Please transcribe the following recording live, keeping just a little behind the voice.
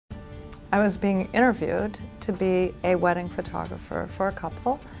I was being interviewed to be a wedding photographer for a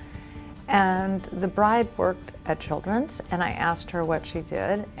couple, and the bride worked at Children's, and I asked her what she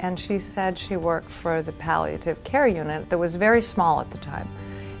did, and she said she worked for the palliative care unit that was very small at the time.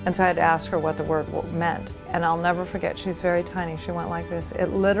 And so I had to ask her what the word meant, and I'll never forget, she's very tiny, she went like this: it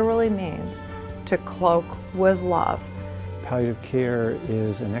literally means to cloak with love. Palliative care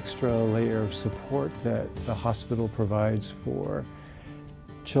is an extra layer of support that the hospital provides for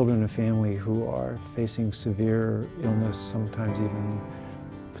children and family who are facing severe illness, sometimes even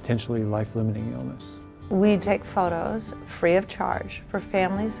potentially life-limiting illness. We take photos free of charge for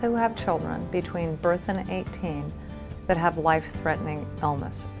families who have children between birth and 18 that have life-threatening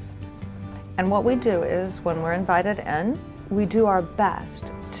illnesses. And what we do is, when we're invited in, we do our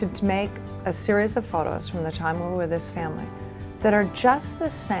best to make a series of photos from the time we were with this family that are just the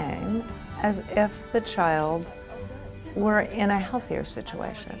same as if the child were in a healthier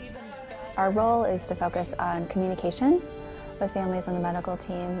situation. Our role is to focus on communication with families on the medical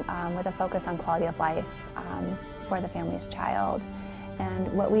team, with a focus on quality of life for the family's child.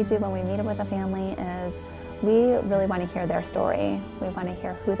 And what we do when we meet with a family is we really want to hear their story. We want to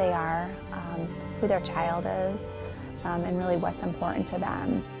hear who they are, who their child is, and really what's important to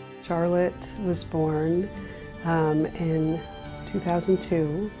them. Charlotte was born in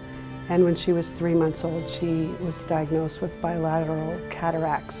 2002. And when she was 3 months old, she was diagnosed with bilateral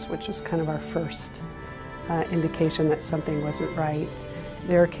cataracts, which was kind of our first indication that something wasn't right.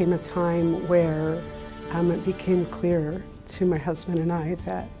 There came a time where it became clear to my husband and I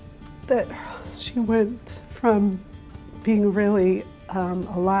that she went from being really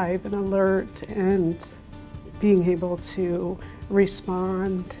alive and alert and being able to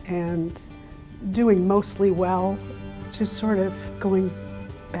respond and doing mostly well to sort of going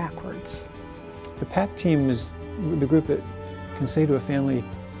backwards. The PAC team is the group that can say to a family,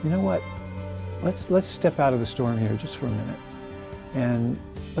 you know what, let's step out of the storm here just for a minute and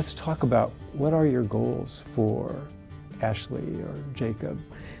let's talk about what are your goals for Ashley or Jacob.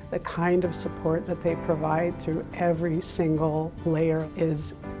 The kind of support that they provide through every single layer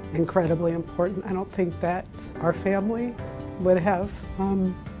is incredibly important. I don't think that our family would have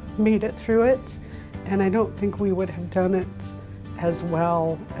made it through it, and I don't think we would have done it as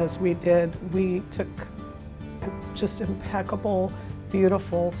well as we did. We took just impeccable,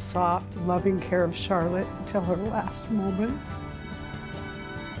 beautiful, soft, loving care of Charlotte until her last moment.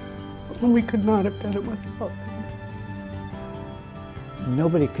 And we could not have done it without them.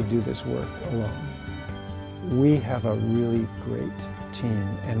 Nobody could do this work alone. We have a really great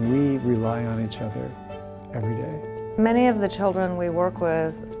team, and we rely on each other every day. Many of the children we work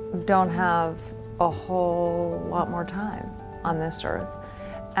with don't have a whole lot more time on this earth,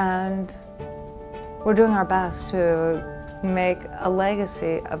 and we're doing our best to make a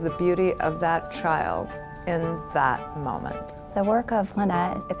legacy of the beauty of that child in that moment. The work of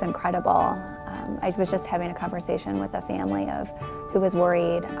Lynette, it's incredible. I was just having a conversation with a family who was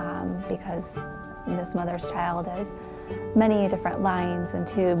worried because this mother's child has many different lines and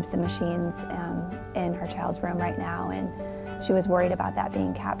tubes and machines in her child's room right now, and she was worried about that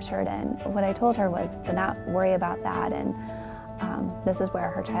being captured. And what I told her was to not worry about that, and this is where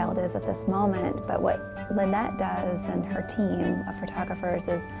her child is at this moment. But what Lynette does and her team of photographers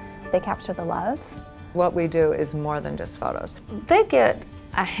is they capture the love. What we do is more than just photos. They get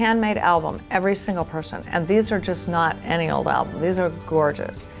a handmade album, every single person, and these are just not any old album. These are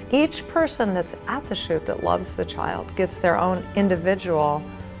gorgeous. Each person that's at the shoot that loves the child gets their own individual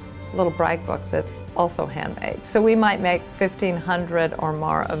little bride book that's also handmade. So we might make 1,500 or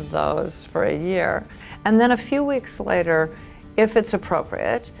more of those for a year. And then a few weeks later, if it's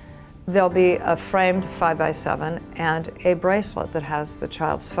appropriate, there'll be a framed 5x7 and a bracelet that has the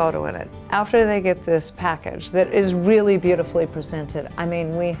child's photo in it. After they get this package that is really beautifully presented, I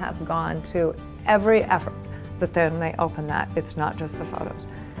mean, we have gone to every effort that then they open that, it's not just the photos.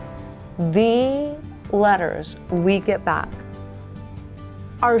 The letters we get back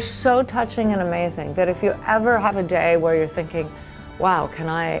are so touching and amazing that if you ever have a day where you're thinking, wow, can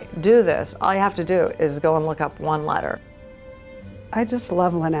I do this? All you have to do is go and look up one letter. I just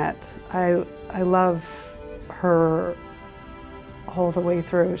love Lynette. I love her all the way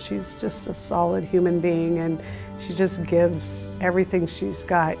through. She's just a solid human being, and she just gives everything she's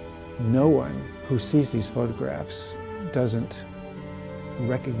got. No one who sees these photographs doesn't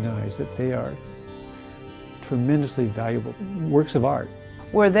recognize that they are tremendously valuable works of art.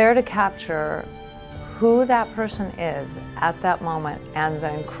 We're there to capture who that person is at that moment and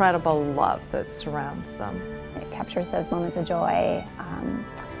the incredible love that surrounds them. It captures those moments of joy.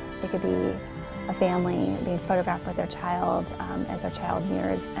 It could be a family being photographed with their child as their child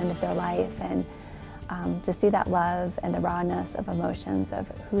nears the end of their life, and to see that love and the rawness of emotions of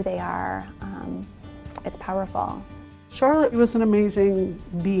who they are, it's powerful. Charlotte was an amazing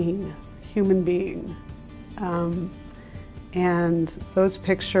being, human being, and those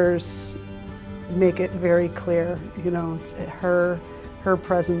pictures make it very clear, you know, her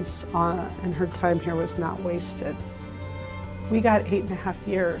presence and her time here was not wasted. We got 8.5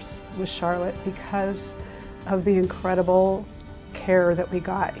 years with Charlotte because of the incredible care that we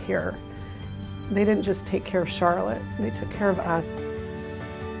got here. They didn't just take care of Charlotte, they took care of us.